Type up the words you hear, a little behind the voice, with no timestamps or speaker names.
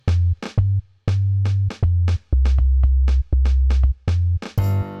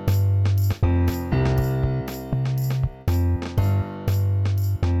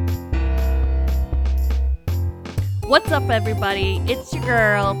up, everybody? It's your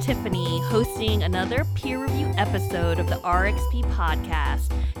girl, Tiffany, hosting another peer review episode of the RXP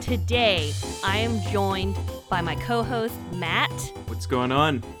podcast. Today, I am joined by my co-host, Matt. What's going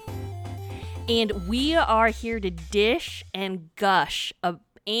on? And we are here to dish and gush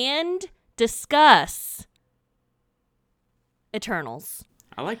and discuss Eternals.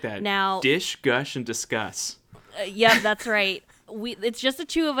 I like that. Now, dish, gush, and discuss. Yep, that's right. It's just the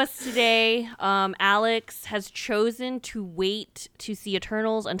two of us today. Alex has chosen to wait to see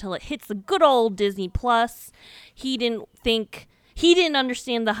Eternals until it hits the good old Disney Plus. He didn't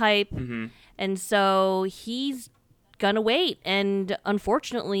understand the hype, and so he's gonna wait. And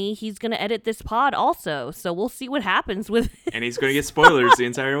unfortunately, he's gonna edit this pod also. So we'll see what happens with. And he's gonna get spoilers the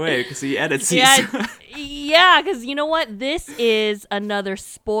entire way because he edits these. Yeah, because you know what? This is another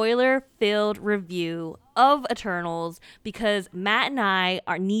spoiler-filled review of Eternals because Matt and I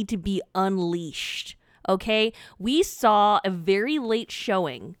need to be unleashed, okay? We saw a very late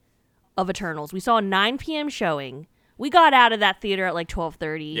showing of Eternals. We saw a 9 p.m. showing. We got out of that theater at like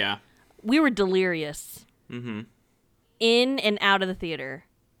 12:30. Yeah. We were delirious. In and out of the theater.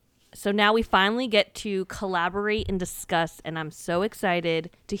 So now we finally get to collaborate and discuss, and I'm so excited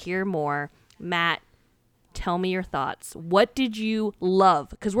to hear more. Matt, tell me your thoughts. What did you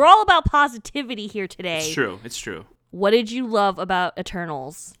love? Because we're all about positivity here today. It's true. What did you love about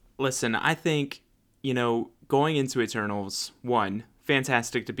Eternals? Listen, I think, going into Eternals, one,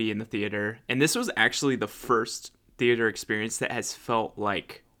 fantastic to be in the theater. And this was actually the first theater experience that has felt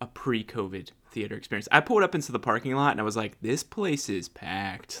like a pre-COVID theater experience. I pulled up into the parking lot and I was like, this place is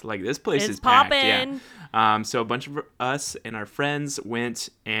packed. Like, this place is packed. Yeah. So a bunch of us and our friends went,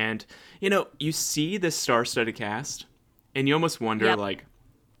 and you see this star-studded cast and you almost wonder, like,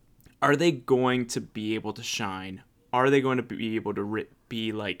 are they going to be able to shine? Are they going to be able to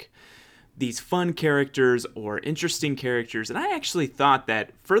be like these fun characters or interesting characters? And I actually thought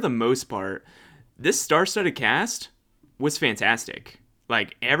that for the most part, this star-studded cast was fantastic.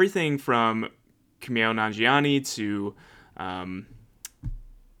 Like, everything from Kumail Nanjiani to,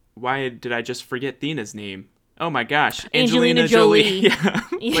 why did I just forget Thena's name? Oh my gosh, Angelina Jolie. Yeah,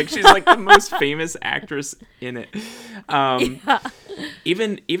 like she's like the most famous actress in it.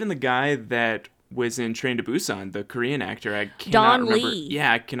 Even the guy that was in Train to Busan, the Korean actor, I cannot remember. Lee.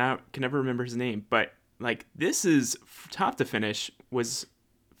 Yeah, I can never remember his name. But like, this is top to finish was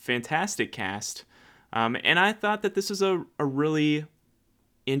fantastic cast, and I thought that this was a really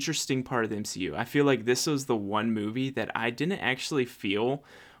interesting part of the MCU. I feel like this was the one movie that I didn't actually feel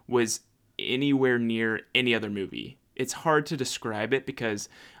was anywhere near any other movie. It's hard to describe it because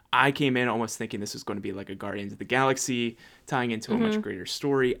I came in almost thinking this was going to be like a Guardians of the Galaxy tying into a much greater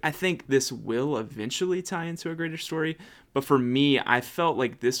story. I think this will eventually tie into a greater story, but for me, I felt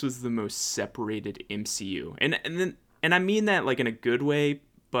like this was the most separated MCU. And I mean that like in a good way,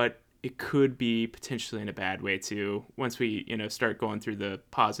 but it could be potentially in a bad way too once we, start going through the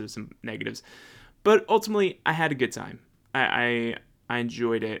positives and negatives. But ultimately, I had a good time. I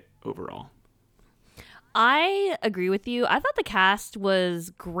enjoyed it overall. I agree with you. I thought the cast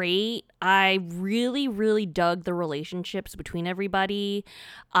was great. I really, really dug the relationships between everybody.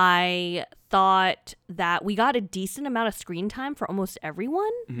 I thought that we got a decent amount of screen time for almost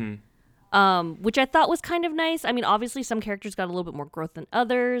everyone. Which I thought was kind of nice. I mean, obviously some characters got a little bit more growth than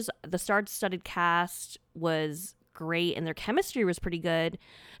others. The star-studded cast was great and their chemistry was pretty good.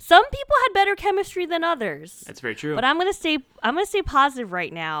 Some people had better chemistry than others. That's very true. But I'm gonna stay positive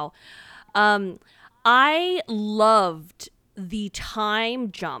right now. I loved the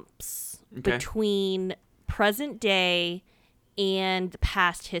time jumps between present day and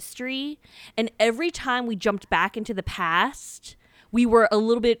past history. And every time we jumped back into the past, we were a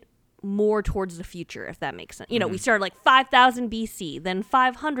little bit more towards the future, if that makes sense. We started like 5,000 BC, then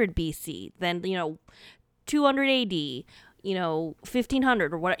 500 BC, then 200 AD,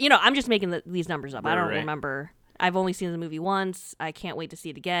 1500 or whatever. I'm just making these numbers up. I don't remember. I've only seen the movie once. I can't wait to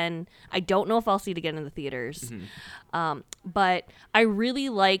see it again. I don't know if I'll see it again in the theaters. But I really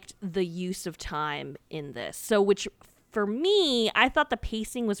liked the use of time in this. So, which for me, I thought the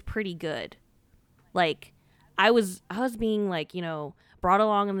pacing was pretty good. Like, I was being like, brought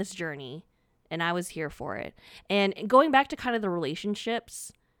along on this journey, and I was here for it. And going back to kind of the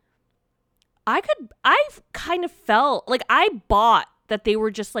relationships, I kind of felt like I bought that they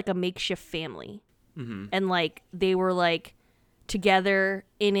were just like a makeshift family. And like they were like together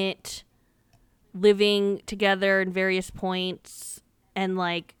in it, living together in various points, and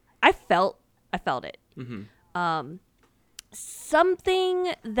like I felt it.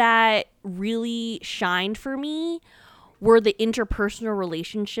 Something that really shined for me were the interpersonal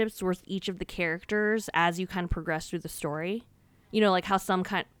relationships with each of the characters as you kind of progress through the story. You know, like how some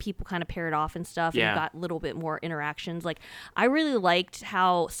people kind of paired off and stuff, and you got a little bit more interactions. Like, I really liked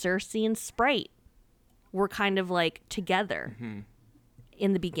how Cersei and Sprite were kind of like together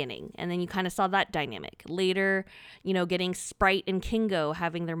in the beginning, and then you kind of saw that dynamic later. You know, getting Sprite and Kingo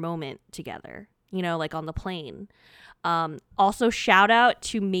having their moment together. You know, like on the plane. Also, shout out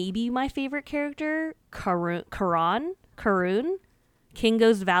to maybe my favorite character, Karun,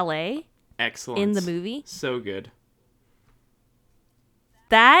 Kingo's valet. Excellent. In the movie. So good.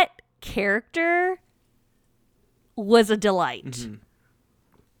 That character was a delight. Mm-hmm.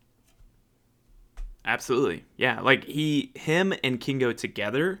 Absolutely. Yeah. Like him and Kingo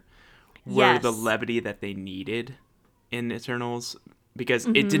together were the levity that they needed in Eternals, because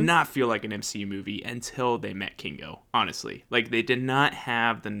it did not feel like an MCU movie until they met Kingo, honestly. Like, they did not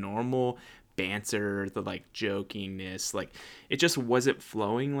have the normal banter, the like jokingness. Like, it just wasn't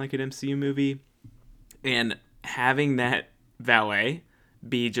flowing like an MCU movie. And having that valet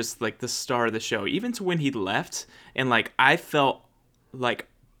be just like the star of the show, even to when he left, and like I felt like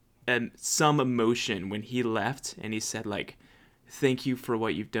some emotion when he left and he said like, thank you for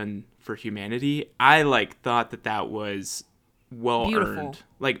what you've done for humanity. I like thought that was well earned.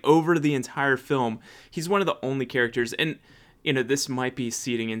 Like, over the entire film, he's one of the only characters, and you know, this might be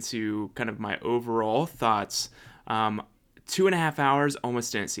seeding into kind of my overall thoughts. 2.5 hours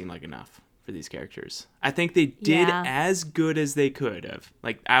almost didn't seem like enough for these characters. I think they did as good as they could have.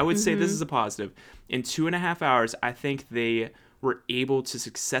 Like, I would say this is a positive. In 2.5 hours, I think they were able to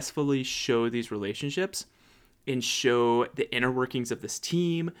successfully show these relationships and show the inner workings of this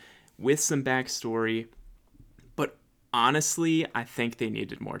team with some backstory. But honestly, I think they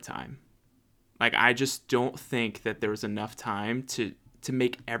needed more time. Like, I just don't think that there was enough time to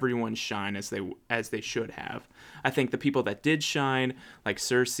make everyone shine as they should have. I think the people that did shine, like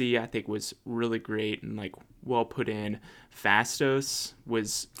Cersei, I think was really great and like well put in. Phastos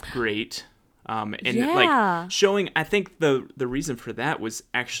was great. Like showing, I think the reason for that was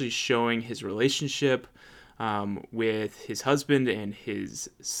actually showing his relationship with his husband and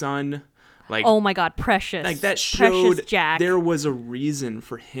his son. Like, oh my God, precious. Like, that showed Jack. There was a reason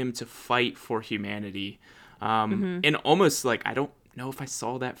for him to fight for humanity. And almost like, I don't know if I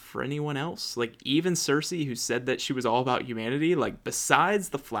saw that for anyone else. Like, even Cersei, who said that she was all about humanity, like, besides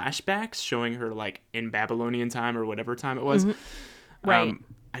the flashbacks showing her like in Babylonian time or whatever time it was, right.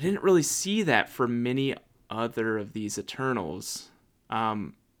 I didn't really see that for many other of these Eternals.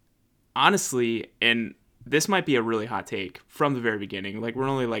 Honestly, and this might be a really hot take from the very beginning. Like, we're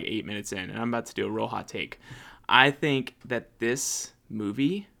only like 8 minutes in, and I'm about to do a real hot take. I think that this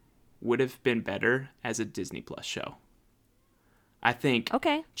movie would have been better as a Disney Plus show. I think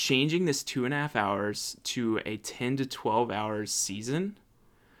changing this 2.5 hours to a 10 to 12 hours season,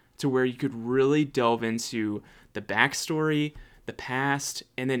 to where you could really delve into the backstory, the past,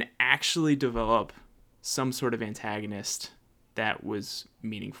 and then actually develop some sort of antagonist that was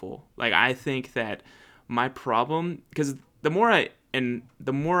meaningful. Like, I think that my problem, because the more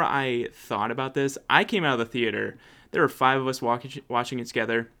I thought about this, I came out of the theater. There were 5 of us watching it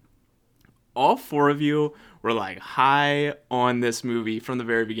together. All 4 of you were like high on this movie from the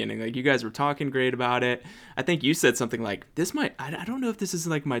very beginning. Like, you guys were talking great about it. I think you said something like, I don't know if this is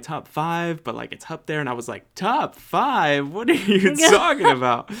like my top 5, but like, it's up there. And I was like, top 5? What are you talking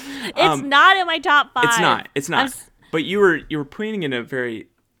about? It's not in my top 5. It's not. But you were pointing in a very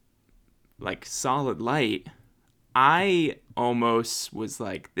like solid light. I almost was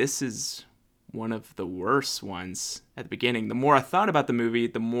like, this is one of the worst ones at the beginning. The more I thought about the movie,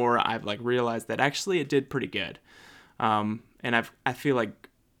 the more I've like realized that actually it did pretty good. And I feel like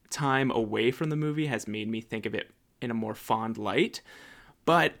time away from the movie has made me think of it in a more fond light.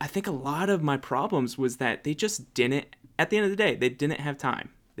 But I think a lot of my problems was that they just didn't, at the end of the day, they didn't have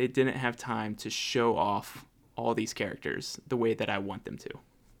time. They didn't have time to show off all these characters the way that I want them to.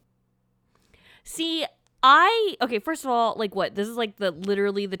 See, first of all, like, what? This is like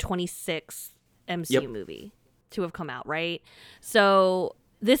literally the 26th MCU movie to have come out, right? So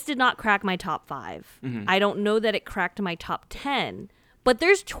this did not crack my top 5. I don't know that it cracked my top 10, but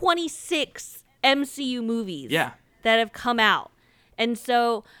there's 26 MCU movies that have come out. And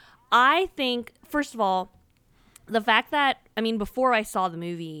so I think, first of all, the fact that, I mean, before I saw the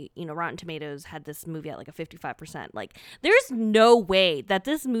movie, you know, Rotten Tomatoes had this movie at like a 55%. Like, there's no way that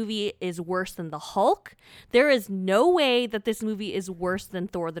this movie is worse than The Hulk. There is no way that this movie is worse than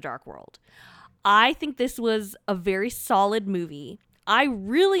Thor: The Dark World. I think this was a very solid movie. I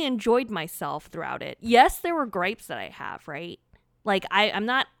really enjoyed myself throughout it. Yes, there were gripes that I have, right? Like, I'm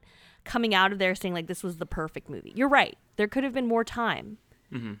not coming out of there saying like this was the perfect movie. You're right. there could have been more time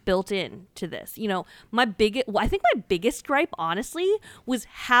built in to this. You know, I think my biggest gripe, honestly, was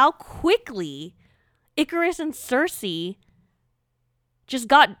how quickly Icarus and Circe just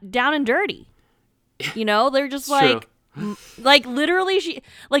got down and dirty. You know, they're just like literally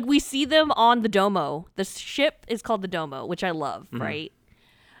we see them on the Domo. The ship is called the Domo, which I love, right?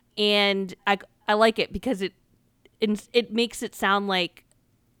 And I like it because it makes it sound like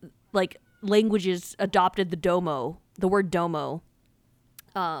languages adopted the word Domo,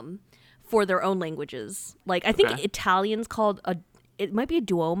 for their own languages. Like I think Italian's it might be a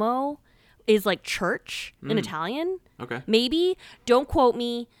Duomo, is like church in Italian. Okay. Maybe. Don't quote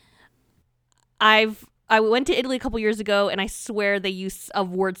me. I went to Italy a couple years ago, and I swear they use a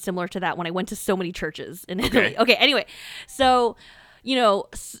word similar to that when I went to so many churches in Italy. Okay, anyway. So, you know,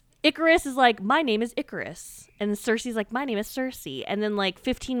 Icarus is like, my name is Icarus. And Circe's like, my name is Circe. And then like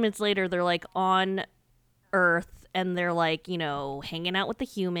 15 minutes later, they're like on Earth, and they're like, you know, hanging out with the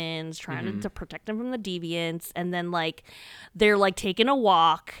humans, trying to protect them from the deviants. And then like they're like taking a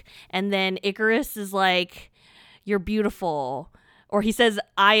walk, and then Icarus is like, you're beautiful. Or he says,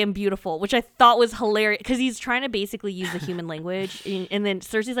 I am beautiful, which I thought was hilarious because he's trying to basically use the human language. And then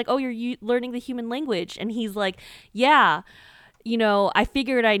Circe's like, oh, you're learning the human language. And he's like, yeah, you know, I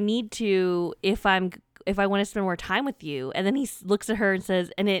figured I need to if I want to spend more time with you. And then he looks at her and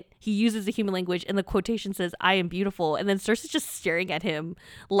says, he uses the human language, and the quotation says, I am beautiful. And then Circe's just staring at him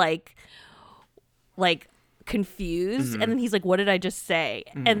like confused. And then he's like, what did I just say?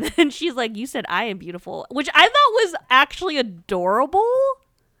 And then she's like, you said I am beautiful, which I thought was actually adorable.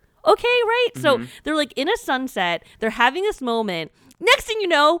 Okay, right? So they're like in a sunset, they're having this moment. Next thing you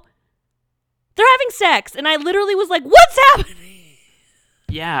know, they're having sex, and I literally was like, what's happening?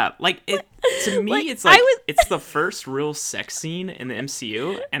 Yeah, like to me, it's like it's the first real sex scene in the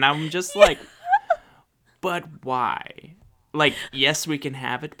MCU, and I'm just like, but why? Like, yes, we can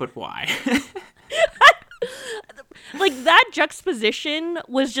have it, but why? Like that juxtaposition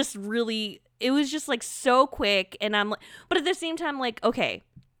was just it was just like so quick, and I'm like, but at the same time, like, okay,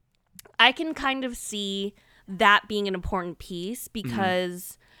 I can kind of see that being an important piece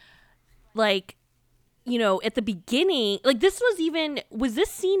because like, you know, at the beginning, like was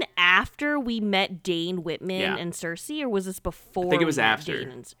this scene after we met Dane Whitman and Circe, or was this before? I think it was after.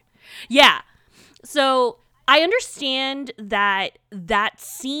 Yeah. So I understand that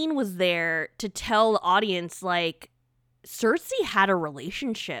scene was there to tell the audience, like, Circe had a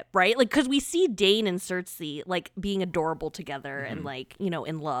relationship, right? Like, because we see Dane and Circe, like, being adorable together and, like, you know,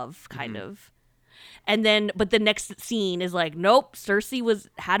 in love, kind of. And then, but the next scene is like, nope, Circe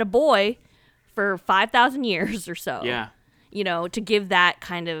had a boy for 5,000 years or so. Yeah. You know, to give that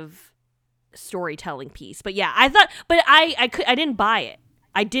kind of storytelling piece. But yeah, I thought, but I didn't buy it.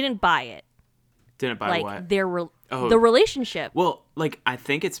 I didn't buy it. Didn't buy like, what? The relationship. Well, like, I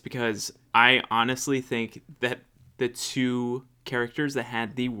think it's because I honestly think that the two characters that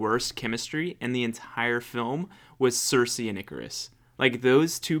had the worst chemistry in the entire film was Circe and Icarus. Like,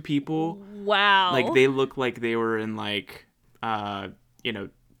 those two people. Wow. Like, they look like they were in, like, you know,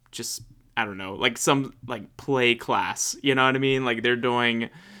 just, I don't know, like some, like, play class. You know what I mean? Like, they're doing,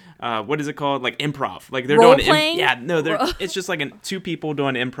 what is it called? Like, improv. Like, they're Role doing playing? It's just like two people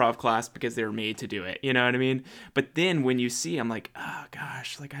doing improv class because they were made to do it. You know what I mean? But then when you see, I'm like, oh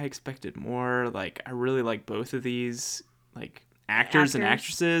gosh, like, I expected more. Like, I really like both of these, like, actors and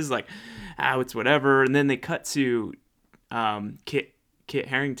actresses. Like, it's whatever. And then they cut to Kit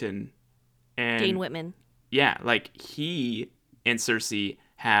Harington and Dane Whitman. Yeah, like, he and Circe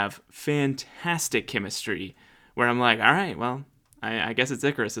have fantastic chemistry. Where I'm like, all right, well, I guess it's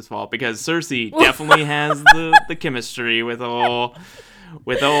Icarus' fault because Circe definitely has the chemistry with old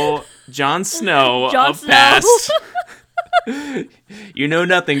Jon Snow up past. You know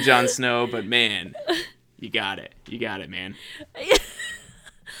nothing, Jon Snow, but man, you got it. You got it, man.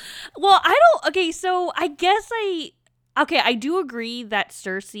 Well, so I guess I do agree that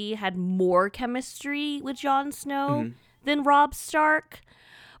Circe had more chemistry with Jon Snow than Robb Stark.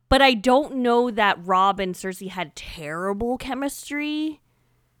 But I don't know that Robb and Circe had terrible chemistry.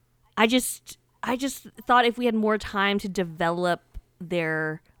 I just thought if we had more time to develop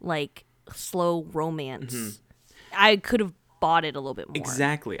their, like, slow romance, I could have bought it a little bit more.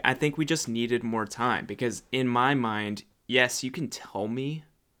 Exactly. I think we just needed more time because in my mind, yes, you can tell me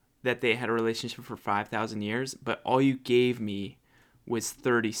that they had a relationship for 5,000 years, but all you gave me was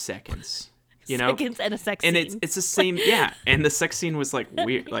 30 seconds. You know, seconds and a sex scene. And it's the same, yeah. And the sex scene was like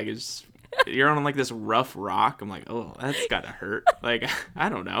weird, like you're on like this rough rock. I'm like, oh, that's gotta hurt. Like, I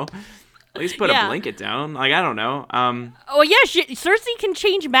don't know. At least put a blanket down. Like, I don't know. Oh yeah, Circe can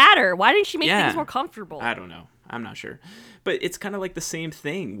change matter. Why didn't she make things more comfortable? I don't know. I'm not sure. But it's kind of like the same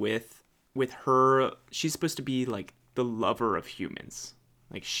thing with her. She's supposed to be like the lover of humans.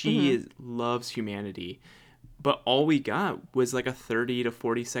 Like she loves humanity. But all we got was like a 30 to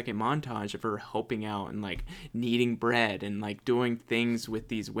 40-second montage of her helping out and like kneading bread and like doing things with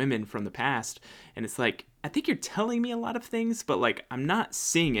these women from the past. And it's like, I think you're telling me a lot of things, but like I'm not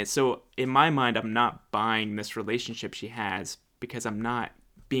seeing it. So in my mind, I'm not buying this relationship she has because I'm not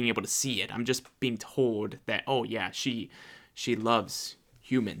being able to see it. I'm just being told that, oh yeah, she loves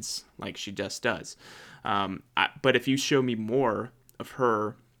humans like she just does. But if you show me more of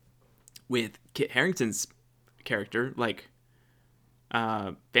her with Kit Harington's character, like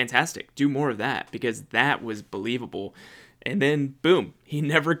fantastic, do more of that, because that was believable. And then boom, he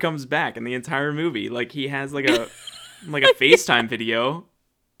never comes back in the entire movie. Like he has like a FaceTime video,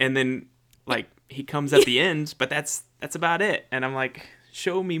 and then like he comes at the end, but that's about it. And I'm like,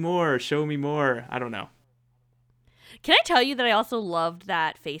 show me more. I don't know. Can I tell you that I also loved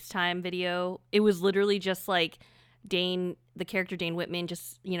that FaceTime video? It was literally just like Dane, the character Dane Whitman,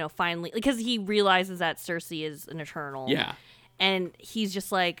 just, finally, because he realizes that Cersei is an Eternal. Yeah. And he's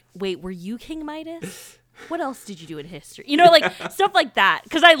just like, wait, were you King Midas? What else did you do in history? Like stuff like that.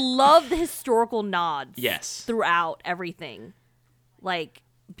 Because I love the historical nods. Yes. Throughout everything. Like,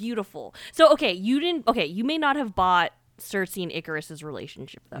 beautiful. So, you may not have bought Cersei and Icarus's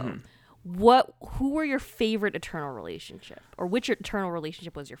relationship, though. Mm-hmm. Who were your favorite Eternal relationship? Or which Eternal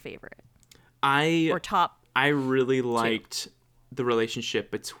relationship was your favorite? Or top? I really liked the relationship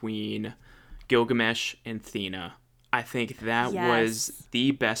between Gilgamesh and Thena. I think that was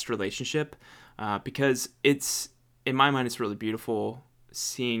the best relationship because in my mind, it's really beautiful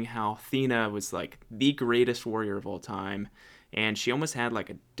seeing how Thena was like the greatest warrior of all time. And she almost had like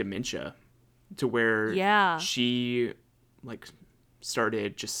a dementia to where she like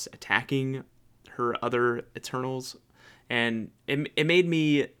started just attacking her other Eternals. And it made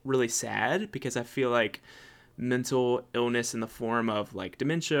me really sad because I feel like mental illness in the form of like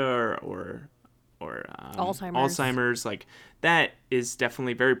dementia or Alzheimer's, like that is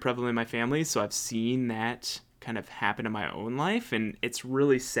definitely very prevalent in my family. So I've seen that kind of happen in my own life, and it's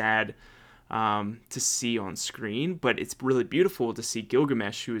really sad to see on screen. But it's really beautiful to see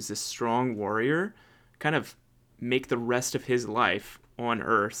Gilgamesh, who is this strong warrior, kind of make the rest of his life on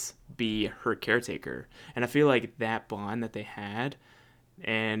Earth be her caretaker. And I feel like that bond that they had,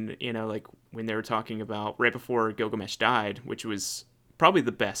 and like when they were talking about right before Gilgamesh died, which was probably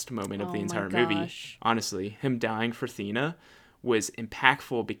the best moment of the entire movie, honestly, him dying for Thena was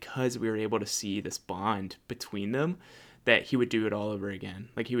impactful because we were able to see this bond between them, that he would do it all over again.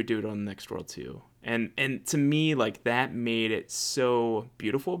 Like he would do it on the next world too. And to me, like that made it so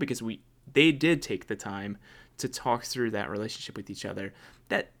beautiful because they did take the time to talk through that relationship with each other.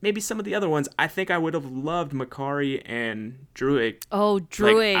 That maybe some of the other ones, I think I would have loved Makkari and Druig. Oh,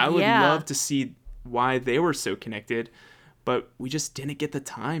 Druig, I would love to see why they were so connected, but we just didn't get the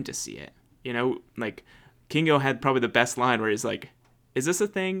time to see it. Like Kingo had probably the best line where he's like, is this a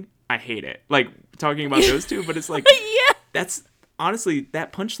thing? I hate it. Like talking about those two, but it's like, that's honestly,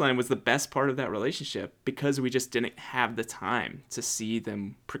 that punchline was the best part of that relationship because we just didn't have the time to see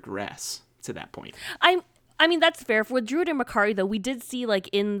them progress to that point. I mean, that's fair. With Druid and Makkari, though, we did see, like,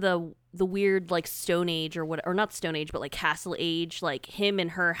 in the weird, like, Stone Age or what, or not Stone Age, but, like, Castle Age, like, him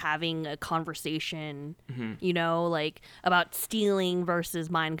and her having a conversation, like, about stealing versus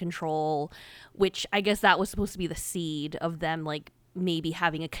mind control, which I guess that was supposed to be the seed of them, like, maybe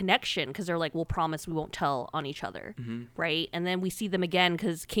having a connection, because they're like, we'll promise we won't tell on each other, right? And then we see them again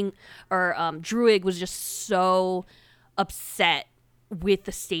because Druig was just so upset with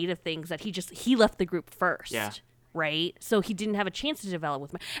the state of things that he left the group first. Yeah. Right? So he didn't have a chance to develop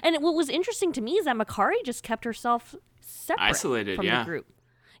with and what was interesting to me is that Makkari just kept herself separate, isolated from the group.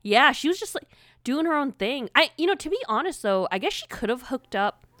 Yeah, she was just like doing her own thing. To be honest though, I guess she could have hooked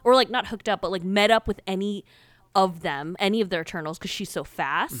up, or like not hooked up, but like met up with any of their Eternals because she's so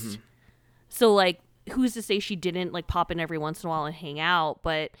fast. So like, who's to say she didn't like pop in every once in a while and hang out?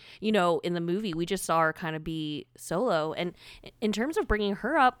 But in the movie we just saw her kind of be solo. And in terms of bringing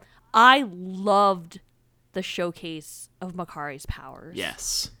her up, I loved the showcase of Makkari's powers.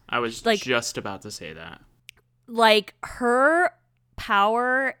 Yes, I was just about to say that. Like her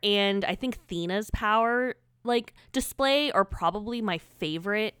power and I think Thena's power like display are probably my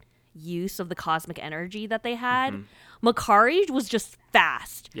favorite use of the cosmic energy that they had. Makkari was just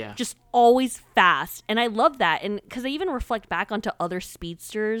fast. Yeah. Just always fast. And I love that. And because I even reflect back onto other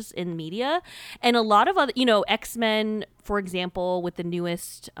speedsters in media and a lot of other, X-Men, for example, with the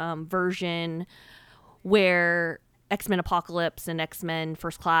newest version where X-Men Apocalypse and X-Men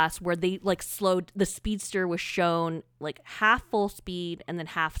First Class, where they like slowed, the speedster was shown like half full speed and then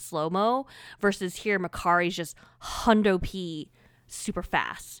half slow-mo, versus here Makkari's just hundo P super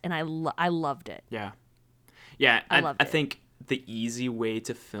fast, and I loved it. Yeah. Yeah, I think the easy way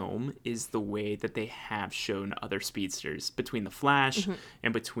to film is the way that they have shown other speedsters, between the Flash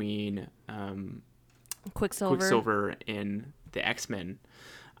and between Quicksilver in the X-Men.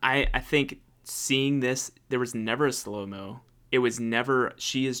 I think seeing this, there was never a slow-mo. It was never,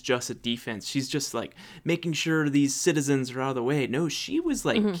 she is just a defense. She's just like making sure these citizens are out of the way. No, she was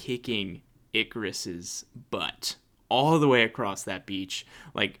like kicking Icarus's butt all the way across that beach,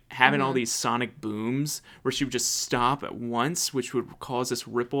 like having all these sonic booms where she would just stop at once, which would cause this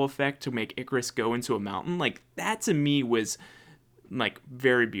ripple effect to make Icarus go into a mountain. Like, that to me was like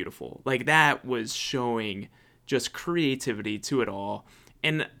very beautiful. Like, that was showing just creativity to it all.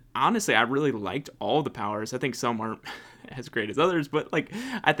 And honestly, I really liked all the powers. I think some aren't as great as others, but like,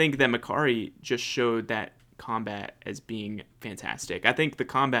 I think that Makkari just showed that combat as being fantastic. I think the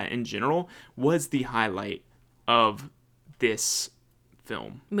combat in general was the highlight of this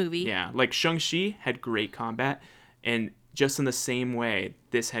movie. Yeah, like Shang-Chi had great combat, and just in the same way,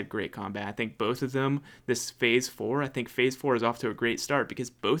 this had great combat. I think both of them, this Phase 4, I think Phase 4 is off to a great start because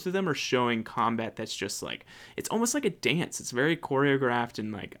both of them are showing combat that's just like, it's almost like a dance. It's very choreographed,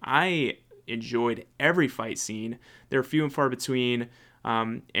 and like, I enjoyed every fight scene. They're few and far between,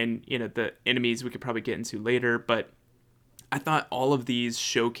 and you know, the enemies we could probably get into later, but I thought all of these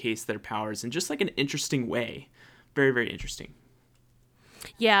showcased their powers in just like an interesting way. Very, very interesting.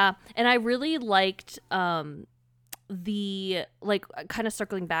 Yeah, and I really liked the, like, kind of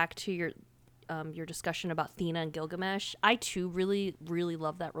circling back to your discussion about Thena and Gilgamesh. I too really, really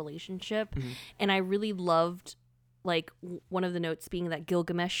love that relationship, and I really loved, like, one of the notes being that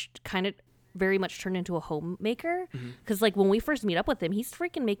Gilgamesh kind of very much turned into a homemaker, because like when we first meet up with him, he's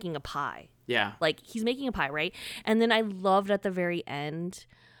freaking making a pie. Yeah, like he's making a pie, right? And then I loved at the very end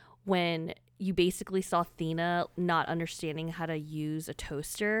when you basically saw Thena not understanding how to use a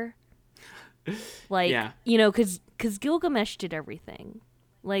toaster. Like, yeah. you know, because Gilgamesh did everything.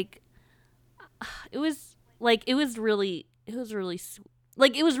 Like, it was really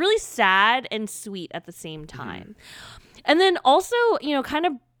sad and sweet at the same time. And then also, you know, kind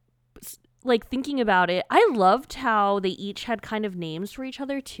of like thinking about it, I loved how they each had kind of names for each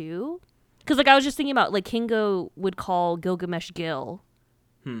other too. Because like I was just thinking about, like, Kingo would call Gilgamesh Gil.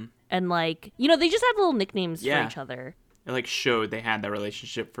 And like, you know, they just had little nicknames for each other. It like showed they had that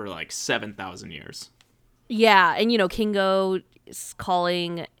relationship for like 7,000 years. Yeah, and you know, Kingo is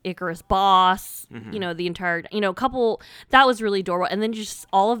calling Icarus boss, you know, the entire, you know, couple, that was really adorable. And then just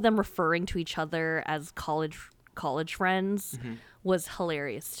all of them referring to each other as college friends was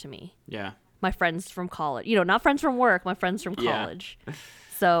hilarious to me. Yeah. My friends from college, you know, not friends from work, my friends from college. Yeah.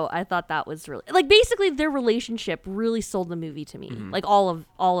 So I thought that was really, like, basically their relationship really sold the movie to me. Like all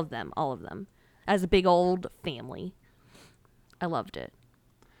of them as a big old family. I loved it.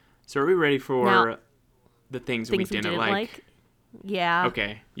 So are we ready for the things we didn't like? Yeah.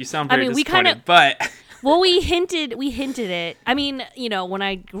 Okay. You sound very disappointed, but well, we hinted it. I mean, you know, when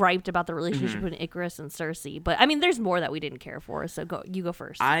I griped about the relationship between Icarus and Circe, but I mean, there's more that we didn't care for. So you go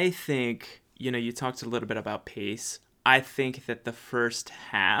first. I think, you know, you talked a little bit about pace. I think that the first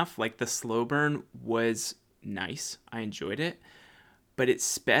half, like the slow burn, was nice. I enjoyed it. But it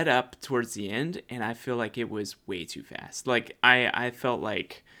sped up towards the end, and I feel like it was way too fast. Like, I felt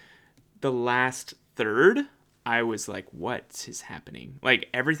like the last third, I was like, what is happening? Like,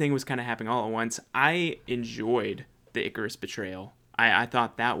 everything was kind of happening all at once. I enjoyed the Icarus betrayal. I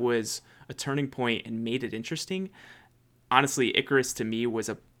thought that was a turning point and made it interesting. Honestly, Icarus to me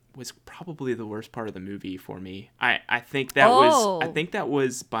was probably the worst part of the movie for me. I think that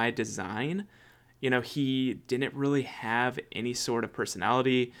was by design. You know, he didn't really have any sort of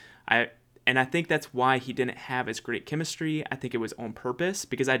personality. I think that's why he didn't have as great chemistry. I think it was on purpose,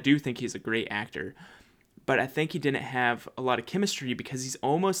 because I do think he's a great actor. But I think he didn't have a lot of chemistry because he's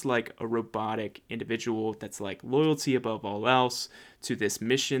almost like a robotic individual that's like loyalty above all else to this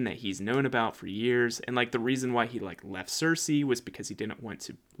mission that he's known about for years. And like the reason why he like left Circe was because he didn't want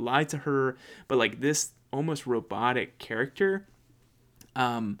to lie to her. But like this almost robotic character,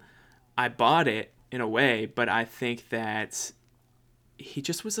 I bought it in a way, but I think that he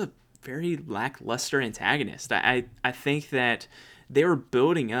just was a very lackluster antagonist. I think that they were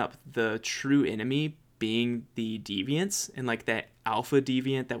building up the true enemy being the deviants, and like that alpha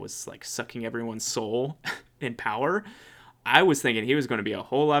deviant that was like sucking everyone's soul and power. I was thinking he was going to be a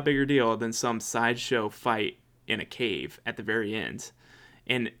whole lot bigger deal than some sideshow fight in a cave at the very end.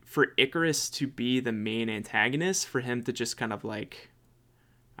 And for Icarus to be the main antagonist, for him to just kind of like,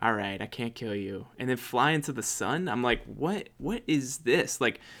 all right, I can't kill you, and then fly into the sun, I'm like, what is this?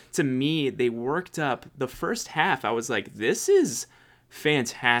 Like, to me, they worked up the first half. I was like, this is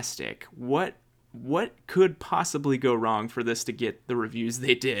fantastic. What could possibly go wrong for this to get the reviews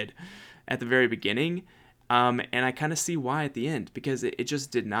they did at the very beginning? And I kind of see why at the end, because it just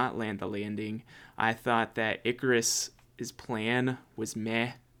did not land the landing. I thought that Icarus's plan was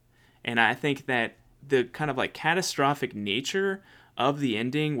meh, and I think that the kind of like catastrophic nature of the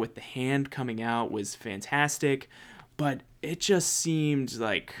ending with the hand coming out was fantastic, but it just seemed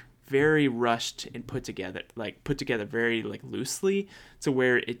like very rushed and put together very like loosely, to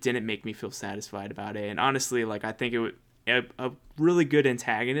where it didn't make me feel satisfied about it. And honestly, like, I think a really good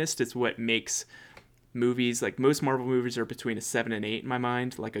antagonist is what makes movies, like most Marvel movies are between a 7 and 8 in my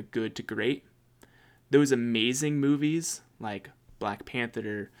mind, like a good to great. Those amazing movies like Black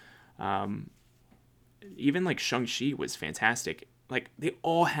Panther, even like Shang-Chi was fantastic. Like, they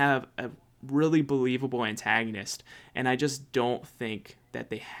all have a really believable antagonist, and I just don't think that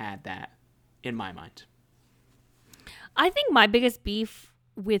they had that in my mind. I think my biggest beef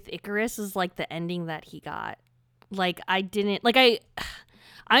with Icarus is like the ending that he got. Like, I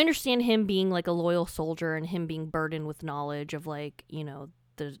understand him being like a loyal soldier and him being burdened with knowledge of, like, you know,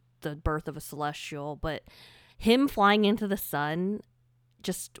 the birth of a celestial, but him flying into the sun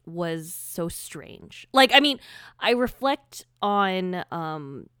just was so strange. Like, I mean, I reflect on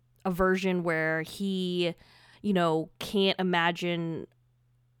a version where he, you know, can't imagine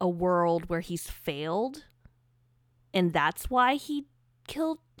a world where he's failed, and that's why he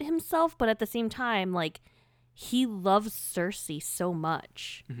killed himself. But at the same time, like, he loves Cersei so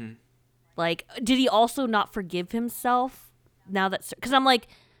much. Mm-hmm. Like, did he also not forgive himself now that, because I'm like,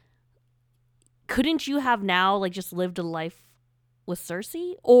 couldn't you have now like just lived a life with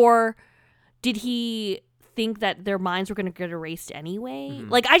Cersei? Or did he think that their minds were going to get erased anyway? Mm-hmm.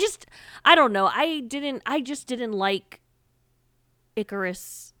 Like, I don't know. I just didn't like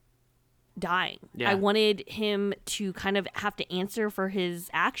Icarus dying. Yeah. I wanted him to kind of have to answer for his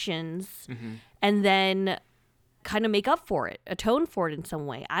actions, Mm-hmm. and then kind of make up for it, atone for it in some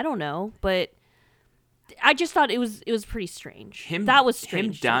way. I don't know, but I just thought it was pretty strange. That was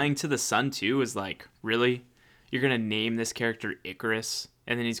strange. Him dying to the sun too was like, really? You're gonna name this character Icarus,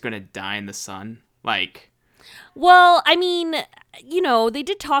 and then he's gonna die in the sun? Like, well, I mean, you know, they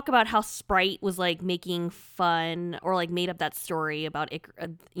did talk about how Sprite was like making fun, or like made up that story about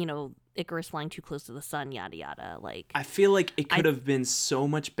Icarus flying too close to the sun, yada yada. Like, I feel like it could have been so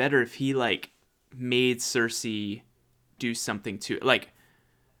much better if he like made Cersei do something to, like,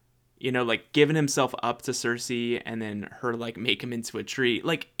 you know, like giving himself up to Cersei and then her like make him into a tree.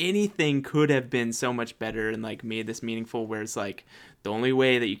 Like, anything could have been so much better and like made this meaningful, where it's like, the only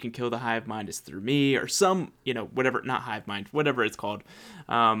way that you can kill the hive mind is through me, or some, you know, whatever, not hive mind, whatever it's called.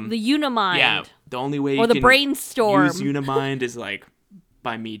 The Unimind. Yeah, the only way or you the can brainstorm. use Unimind is like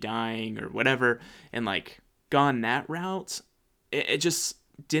by me dying or whatever, and like gone that route. It just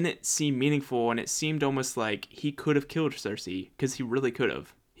didn't seem meaningful, and it seemed almost like he could have killed Cersei, because he really could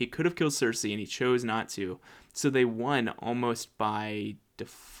have. He could have killed Cersei, and he chose not to. So they won almost by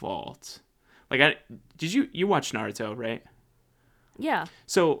default. Like, did you watch Naruto, right? Yeah.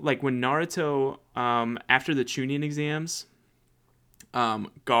 So like when Naruto, after the Chunin exams,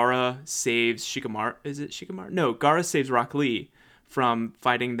 Gaara saves Shikamaru. Is it Shikamaru? No, Gaara saves Rock Lee from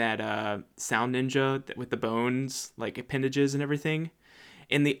fighting that sound ninja with the bones, like appendages and everything.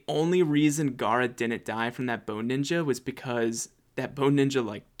 And the only reason Gaara didn't die from that bone ninja was because that bone ninja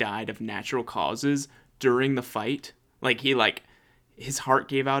like died of natural causes during the fight. Like, he like, his heart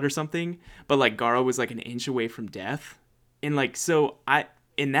gave out or something, but like Gaara was like an inch away from death. And like, so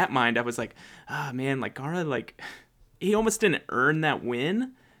in that mind, I was like, ah, man, like Gaara, like, he almost didn't earn that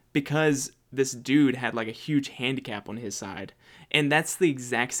win because this dude had like a huge handicap on his side. And that's the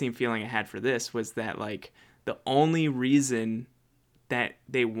exact same feeling I had for this, was that like the only reason that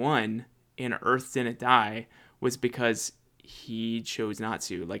they won and Earth didn't die was because he chose not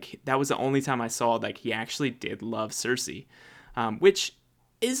to. Like, that was the only time I saw like he actually did love Cersei, which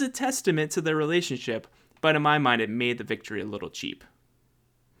is a testament to their relationship. But in my mind, it made the victory a little cheap.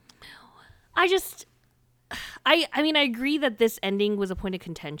 I mean, I agree that this ending was a point of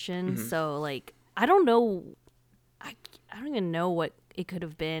contention. Mm-hmm. So, like, I don't know. I don't even know what it could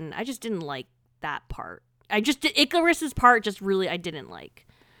have been. I just didn't like that part. Icarus's part just really, I didn't like.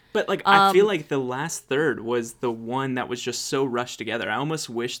 But, like, I feel like the last third was the one that was just so rushed together. I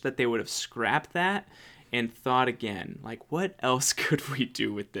almost wish that they would have scrapped that and thought again, like, what else could we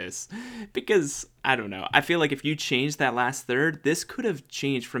do with this? Because, I don't know. I feel like if you changed that last third, this could have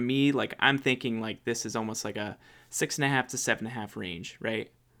changed from me. Like, I'm thinking, like, this is almost like a 6.5 to 7.5 range,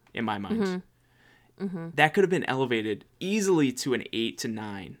 right? In my mind. That could have been elevated easily to an 8 to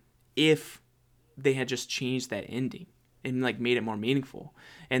 9 if they had just changed that ending and, like, made it more meaningful.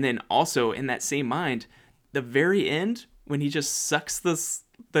 And then also, in that same mind, the very end, when he just sucks the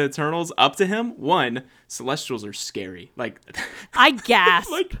Eternals up to him, one, Celestials are scary. Like, I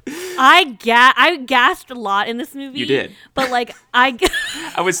gasped. I gasped a lot in this movie. You did. But, like, I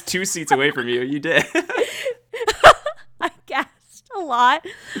was 2 seats away from you. You did. I gasped a lot.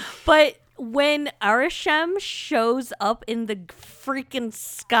 But when Arishem shows up in the freaking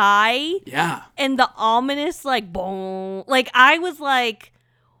sky, yeah, and the ominous, like, boom, like, I was like,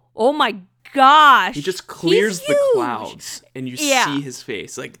 oh my gosh, he just clears he's the huge. clouds and you see his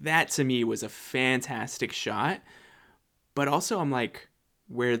face. Like, that to me was a fantastic shot. But also, I'm like,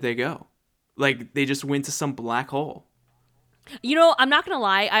 where'd they go? Like, they just went to some black hole. You know, I'm not gonna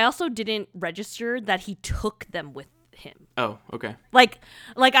lie, I also didn't register that he took them with him. Oh, okay. Like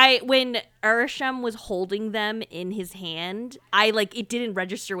when Arishem was holding them in his hand, it didn't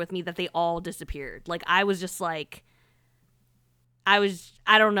register with me that they all disappeared. Like, I was just like, I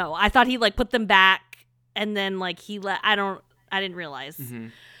don't know. I thought he, like, put them back and then, like, I didn't realize. Mm-hmm.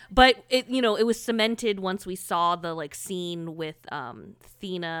 But it, you know, it was cemented once we saw the, like, scene with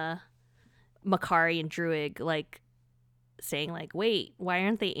Thena, Makari, and Druig, like, saying, like, wait, why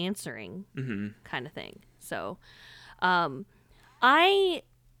aren't they answering? Mm-hmm. Kind of thing. So, I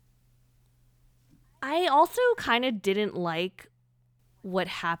also kind of didn't like what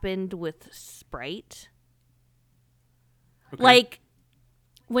happened with Sprite. Okay. Like,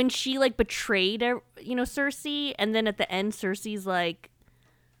 when she, like, betrayed, Cersei, and then at the end, Cersei's like,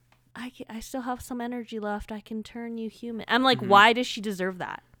 I still have some energy left. I can turn you human. I'm like, why does she deserve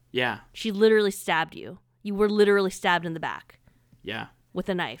that? Yeah. She literally stabbed you. You were literally stabbed in the back. Yeah. With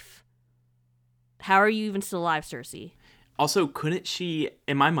a knife. How are you even still alive, Cersei? Also, couldn't she,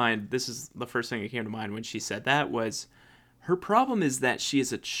 in my mind, this is the first thing that came to mind when she said that, was her problem is that she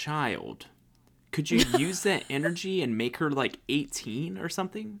is a child. Could you use that energy and make her, like, 18 or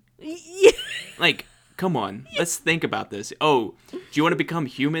something? Like, come on. Let's think about this. Oh, do you want to become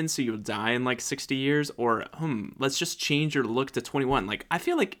human so you'll die in, like, 60 years? Or, let's just change your look to 21. Like, I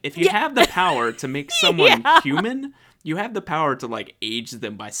feel like if you have the power to make someone human, you have the power to, like, age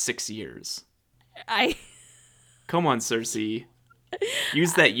them by 6 years. Come on, Cersei.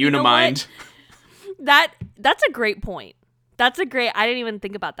 Use that Unimind. That's a great point. I didn't even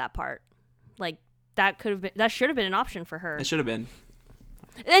think about that part. Like, that should have been an option for her. It should have been.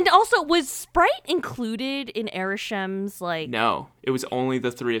 And also, was Sprite included in Arishem's, like... No, it was only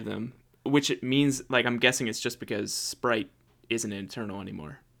the 3 of them, which it means, like, I'm guessing it's just because Sprite isn't an Eternal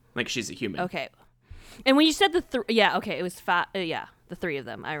anymore. Like, she's a human. Okay. And when you said the 3, it was the 3 of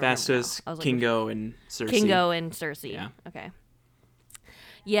them. I remember. Phastos, Kingo, and Cersei. Kingo and Cersei. Yeah. Okay.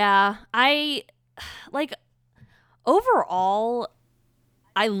 Yeah, I like, overall,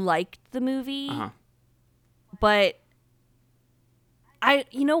 I liked the movie, but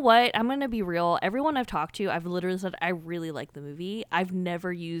you know what? I'm gonna be real. Everyone I've talked to, I've literally said I really like the movie. I've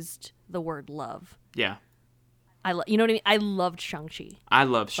never used the word love. Yeah. You know what I mean? I loved Shang-Chi. I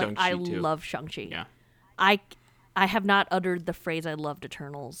love Shang-Chi too. I love Shang-Chi. Yeah. I have not uttered the phrase I loved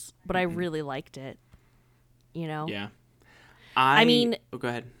Eternals, but I really liked it. You know? Yeah. I mean... Oh, go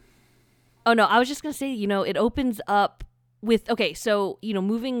ahead. Oh, no. I was just going to say, you know, it opens up with... Okay, so, you know,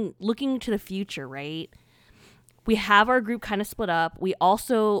 looking to the future, right? We have our group kind of split up. We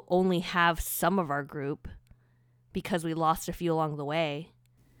also only have some of our group because we lost a few along the way.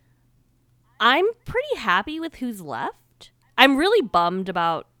 I'm pretty happy with who's left. I'm really bummed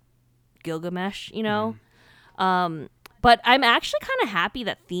about Gilgamesh, you know? But I'm actually kind of happy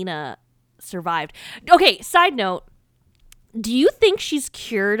that Thena survived. Okay, side note. Do you think she's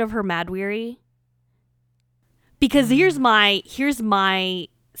cured of her mad weary? Because here's my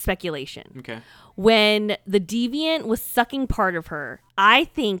speculation. Okay. When the deviant was sucking part of her, I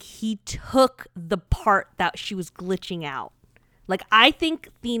think he took the part that she was glitching out. Like, I think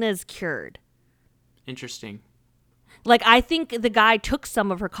Thena's cured. Interesting. Like, I think the guy took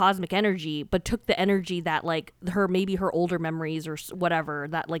some of her cosmic energy, but took the energy that, like, maybe her older memories or whatever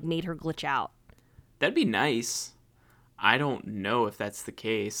that, like, made her glitch out. That'd be nice. I don't know if that's the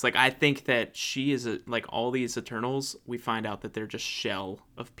case. Like, I think that she is like all these Eternals, we find out that they're just shell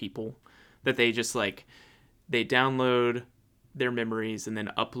of people. That they just, like, they download their memories and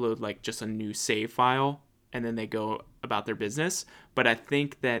then upload, like, just a new save file, and then they go about their business. But I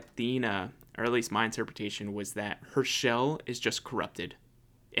think that Thena, or at least my interpretation, was that her shell is just corrupted.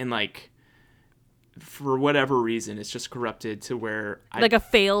 And, like, for whatever reason, it's just corrupted to where... like a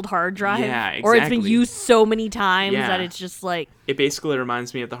failed hard drive? Yeah, exactly. Or it's been used so many times Yeah. that it's just like... It basically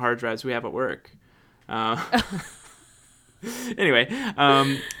reminds me of the hard drives we have at work. Anyway,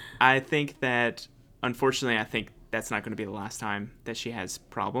 I think that, unfortunately, I think that's not going to be the last time that she has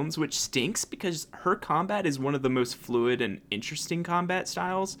problems, which stinks because her combat is one of the most fluid and interesting combat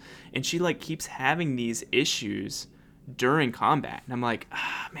styles, and she, like, keeps having these issues during combat. And I'm like,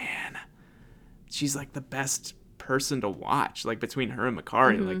 man, she's, like, the best person to watch, like, between her and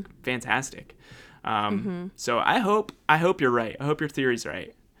Makkari, like, fantastic. So I hope you're right. I hope your theory's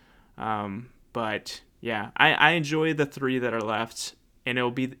right. But yeah, I enjoy the 3 that are left, and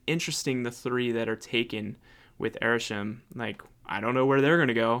it'll be interesting, the 3 that are taken with Arishem. Like, I don't know where they're going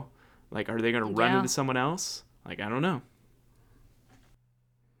to go. Like, are they going to run into someone else? Like, I don't know.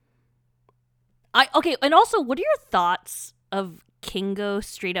 Okay, and also, what are your thoughts of Kingo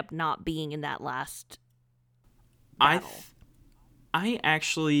straight up not being in that last battle? I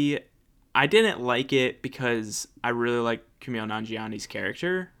didn't like it because I really like Kumail Nanjiani's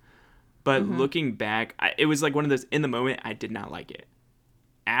character. But looking back, it was like one of those, in the moment, I did not like it.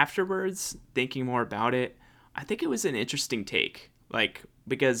 Afterwards, thinking more about it, I think it was an interesting take. Like,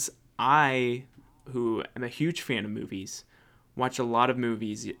 because I, who am a huge fan of movies, watch a lot of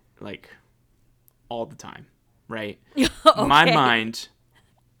movies, like, all the time, right? Okay. My mind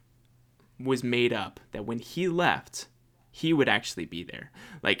was made up that when he left, he would actually be there.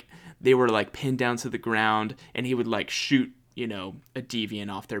 Like, they were, like, pinned down to the ground, and he would, like, shoot, you know, a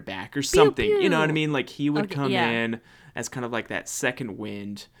deviant off their back or something. Pew, pew. You know what I mean? Like, he would come yeah. in as kind of like that second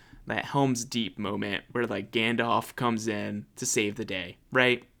wind, that Helm's Deep moment where, like, Gandalf comes in to save the day,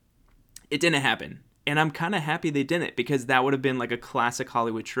 right? It didn't happen. And I'm kind of happy they didn't, because that would have been like a classic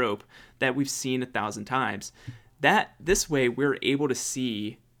Hollywood trope that we've seen 1,000 times. That this way we're able to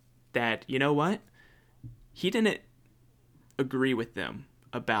see that, you know what? He didn't agree with them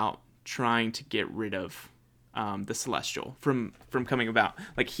about trying to get rid of the Celestial from coming about.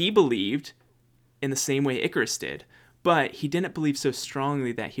 Like, he believed in the same way Icarus did, but he didn't believe so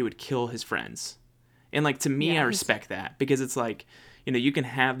strongly that he would kill his friends. And, like, to me, I respect that, because it's like, you know, you can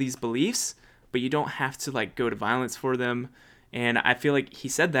have these beliefs, but you don't have to, like, go to violence for them. And I feel like he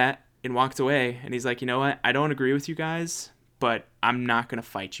said that and walked away, and he's like, you know what? I don't agree with you guys, but I'm not going to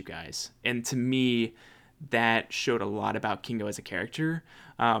fight you guys. And to me, that showed a lot about Kingo as a character.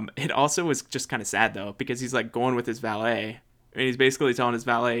 It also was just kind of sad, though, because he's, like, going with his valet, and he's basically telling his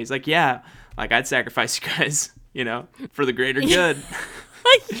valet, he's like, yeah, like, I'd sacrifice you guys, you know, for the greater good.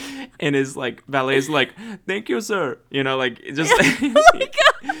 And his, like, valet's like, thank you, sir. You know, like, just,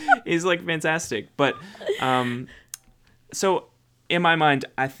 he's, like, fantastic. But, so, in my mind,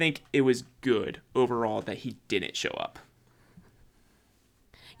 I think it was good overall that he didn't show up.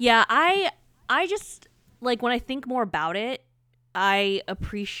 Yeah, I just, like, when I think more about it, I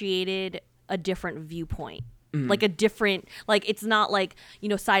appreciated a different viewpoint. Like, a different, like, it's not like, you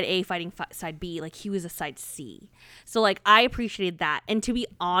know, side A fighting side B. Like, he was a side C. So, like, I appreciated that. And to be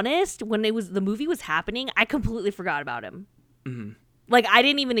honest, when the movie was happening, I completely forgot about him. Like, I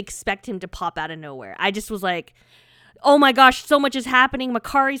didn't even expect him to pop out of nowhere. I just was like, oh my gosh, so much is happening.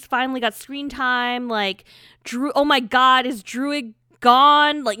 Makkari's finally got screen time. Like, oh my God, is Druid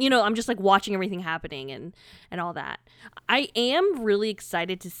gone? Like, you know, I'm just, like, watching everything happening and all that. I am really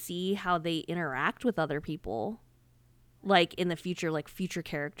excited to see how they interact with other people, like, in the future, like, future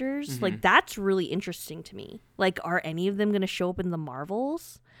characters. Like, that's really interesting to me. Like, are any of them going to show up in the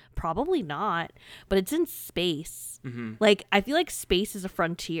Marvels? Probably not, but it's in space. Like, I feel like space is a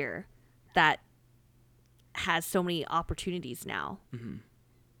frontier that has so many opportunities now.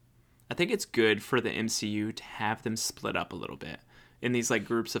 I think it's good for the MCU to have them split up a little bit in these, like,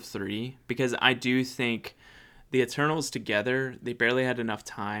 groups of 3, because I do think the Eternals together, they barely had enough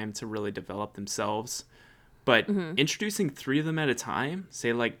time to really develop themselves. But introducing 3 of them at a time,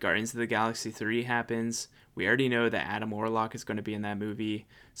 say, like, Guardians of the Galaxy 3 happens, we already know that Adam Warlock is going to be in that movie.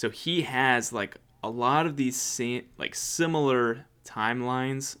 So he has, like, a lot of these similar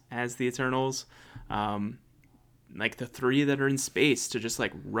timelines as the Eternals. Like, the 3 that are in space, to just,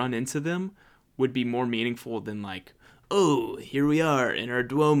 like, run into them would be more meaningful than, like, oh, here we are in our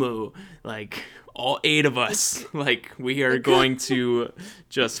Duomo, like, all 8 of us, like, we are going to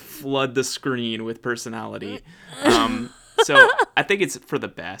just flood the screen with personality. So I think it's for the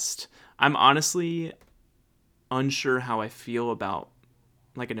best. I'm honestly unsure how I feel about,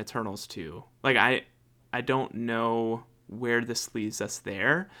 like, an Eternals 2. Like, I don't know where this leaves us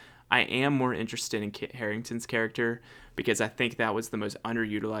there. I am more interested in Kit Harington's character because I think that was the most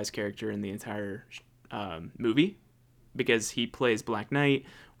underutilized character in the entire movie, because he plays Black Knight,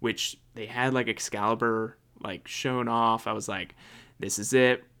 which they had like Excalibur like shown off. I was like, this is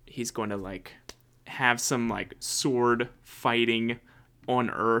it. He's going to like have some like sword fighting on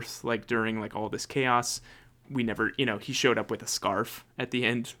Earth like during like all this chaos. We never, he showed up with a scarf at the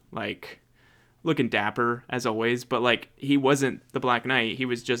end, like looking dapper as always, but like he wasn't the Black Knight. He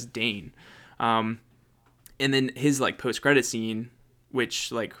was just Dane. And then his like post-credit scene,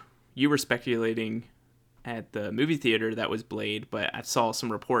 which like you were speculating at the movie theater that was Blade, but I saw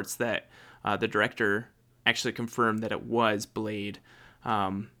some reports that the director actually confirmed that it was Blade,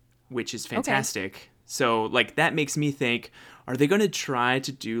 which is fantastic. Okay. So like that makes me think, are they going to try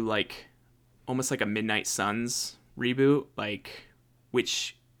to do like almost like a Midnight Suns reboot, like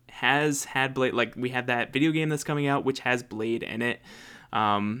which has had Blade, like we have that video game that's coming out which has Blade in it.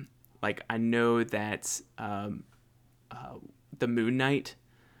 Like I know that the Moon Knight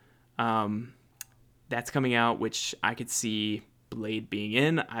that's coming out, which I could see Blade being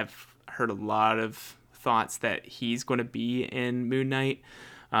in. I've heard a lot of thoughts that he's going to be in Moon Knight.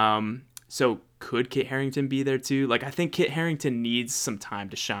 So could Kit Harington be there too? Like, I think Kit Harington needs some time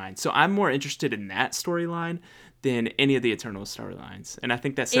to shine. So I'm more interested in that storyline than any of the Eternal storylines. And I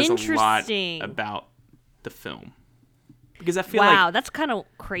think that says a lot about the film. Because I feel wow, that's kind of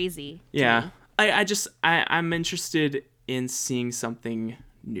crazy. Yeah. I'm interested in seeing something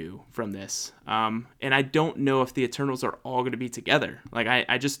new from this. And I don't know if the Eternals are all going to be together. Like,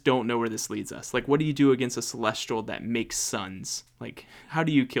 I just don't know where this leads us. Like, what do you do against a Celestial that makes suns? Like, how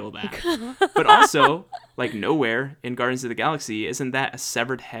do you kill that? But also, like, nowhere in Guardians of the Galaxy, isn't that a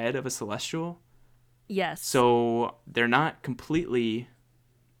severed head of a Celestial? Yes. So they're not completely,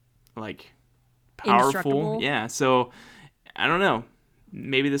 like, powerful. Yeah, so I don't know.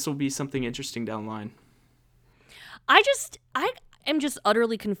 Maybe this will be something interesting down the line. I am just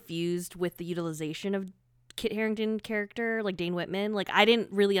utterly confused with the utilization of Kit Harington character, like Dane Whitman. Like, I didn't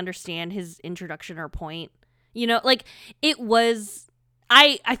really understand his introduction or point. Like, it was...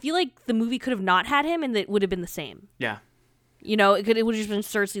 I feel like the movie could have not had him and it would have been the same. Yeah. It would have just been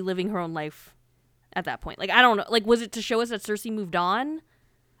Cersei living her own life at that point. Like, I don't know. Like, was it to show us that Cersei moved on?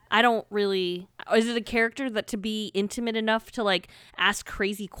 I don't really... Is it a character that to be intimate enough to, like, ask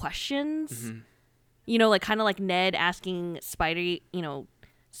crazy questions? Mm-hmm. Like, kind of like Ned asking Spidey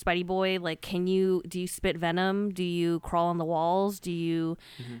Boy, like, do you spit venom? Do you crawl on the walls? Do you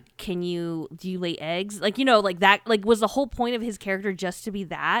lay eggs? Like, like that, like, was the whole point of his character just to be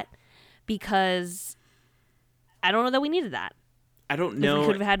that? Because I don't know that we needed that. I don't know. We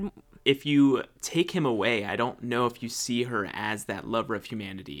could have had... If you take him away, I don't know if you see her as that lover of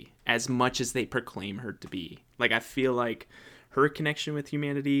humanity as much as they proclaim her to be. Like, I feel like her connection with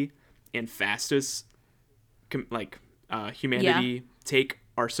humanity and Phastos, humanity take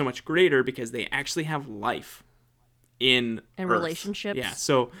are so much greater because they actually have life in Earth. Relationships. Yeah,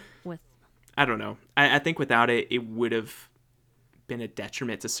 so I don't know. I think without it, it would have been a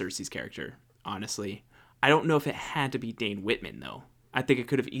detriment to Cersei's character, honestly. I don't know if it had to be Dane Whitman, though. I think it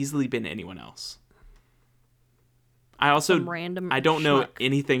could have easily been anyone else. I don't know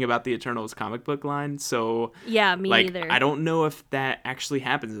anything about the Eternals comic book line, so yeah, me neither. I don't know if that actually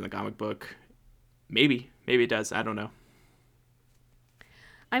happens in the comic book. Maybe it does. I don't know.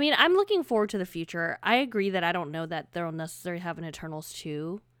 I mean, I'm looking forward to the future. I agree that I don't know that they'll necessarily have an Eternals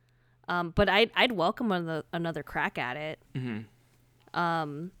 2, but I'd welcome another crack at it.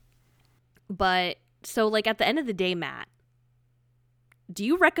 Mm-hmm. But so, like, at the end of the day, Matt, do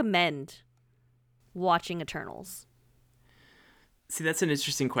you recommend watching Eternals? See, that's an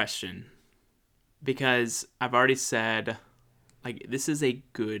interesting question, because I've already said, like, this is a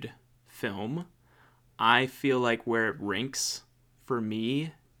good film. I feel like where it ranks for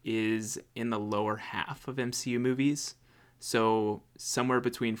me is in the lower half of MCU movies. So somewhere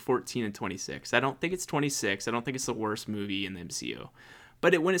between 14 and 26. I don't think it's 26. I don't think it's the worst movie in the MCU.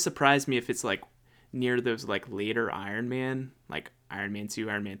 But it wouldn't surprise me if it's like near those like later Iron Man, like Iron Man 2,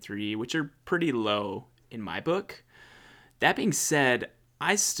 Iron Man 3, which are pretty low in my book. That being said,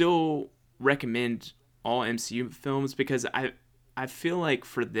 I still recommend all MCU films because I feel like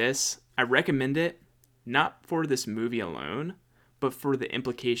for this, I recommend it not for this movie alone, but for the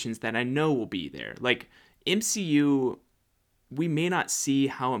implications that I know will be there. Like, MCU, we may not see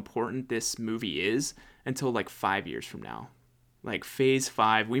how important this movie is until like 5 years from now. Like phase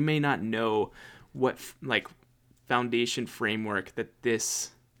 5, we may not know what like foundation framework that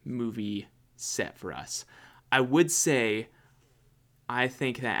this movie set for us. I would say I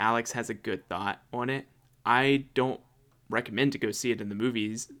think that Alex has a good thought on it. I don't recommend to go see it in the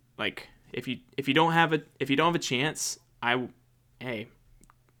movies. Like if you don't have a chance, hey,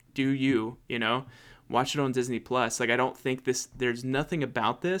 do you know, watch it on Disney Plus. Like I don't think there's nothing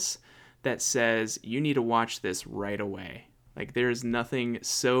about this that says you need to watch this right away. Like there's nothing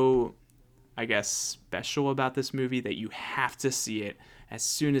so, I guess, special about this movie that you have to see it as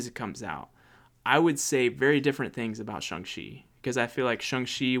soon as it comes out. I would say very different things about Shang-Chi, because I feel like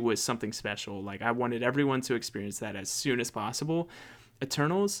Shang-Chi was something special. Like I wanted everyone to experience that as soon as possible.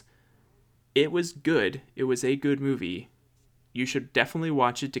 Eternals, it was good. It was a good movie. You should definitely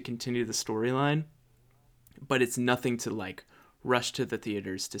watch it to continue the storyline, but it's nothing to like rush to the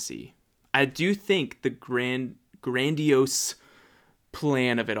theaters to see. I do think the grandiose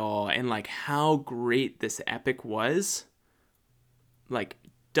plan of it all and like how great this epic was, like,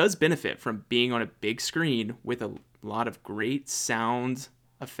 does benefit from being on a big screen with a lot of great sound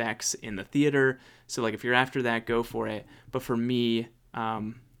effects in the theater. So like if you're after that, go for it. But for me,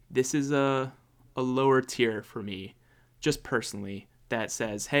 this is a lower tier for me, just personally, that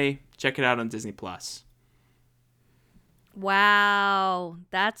says, hey, check it out on Disney Plus. Wow,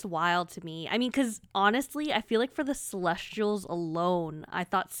 that's wild to me. I mean, because honestly, I feel like for the Celestials alone, I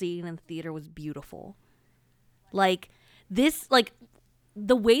thought seeing it in the theater was beautiful. Like this, like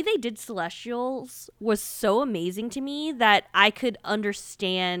the way they did Celestials was so amazing to me that I could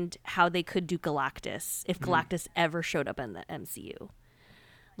understand how they could do Galactus if Galactus ever showed up in the MCU.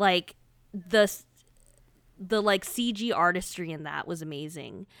 Like the like CG artistry in that was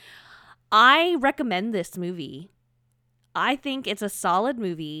amazing. I recommend this movie. I think it's a solid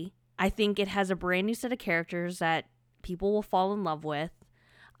movie. I think it has a brand new set of characters that people will fall in love with.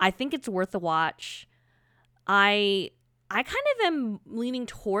 I think it's worth a watch. I kind of am leaning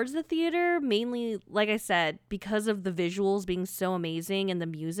towards the theater, mainly, like I said, because of the visuals being so amazing and the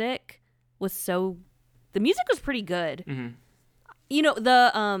music was pretty good. Mm-hmm. You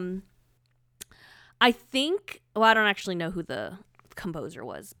know, I think, well, I don't actually know who the composer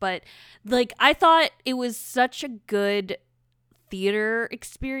was, but like I thought it was such a good theater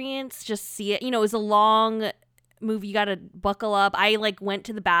experience. Just see it, you know, it was a long movie. You gotta buckle up. I like went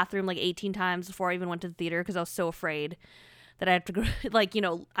to the bathroom like 18 times before I even went to the theater because I was so afraid that I have to go. Like, you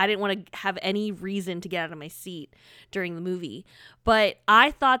know, I didn't want to have any reason to get out of my seat during the movie. But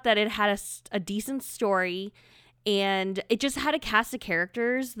I thought that it had a decent story, and it just had a cast of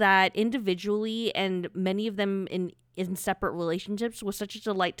characters that individually and many of them in separate relationships was such a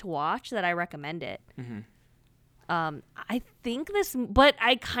delight to watch that I recommend it. Mm-hmm. I think but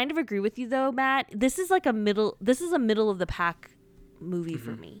I kind of agree with you though, Matt. This is a middle of the pack movie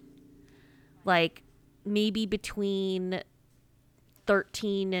for me. Like maybe between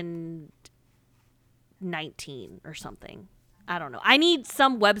 13 and 19 or something. I don't know. I need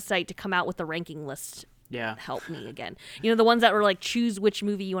some website to come out with a ranking list. Yeah. Help me again. You know, the ones that were like, choose which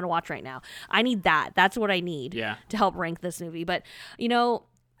movie you want to watch right now. I need that. That's what I need to help rank this movie. But, you know,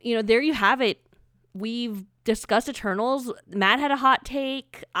 there you have it. We've discussed Eternals. Matt had a hot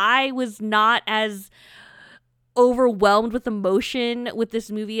take. I was not as overwhelmed with emotion with this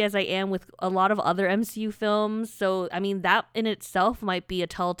movie as I am with a lot of other MCU films. So, I mean, that in itself might be a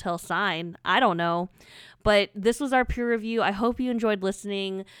telltale sign. I don't know. But this was our peer review. I hope you enjoyed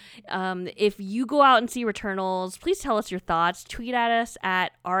listening. If you go out and see Returnals, please tell us your thoughts. Tweet at us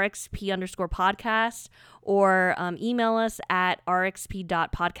at rxp_podcast or email us at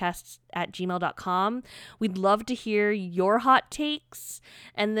rxp.podcasts@gmail.com. We'd love to hear your hot takes.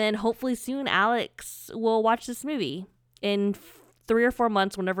 And then hopefully soon Alex will watch this movie in 3 or 4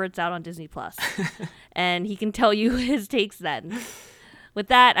 months whenever it's out on Disney Plus. And he can tell you his takes then. With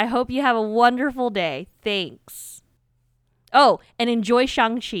that, I hope you have a wonderful day. Thanks. Oh, and enjoy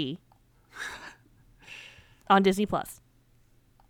Shang-Chi on Disney Plus.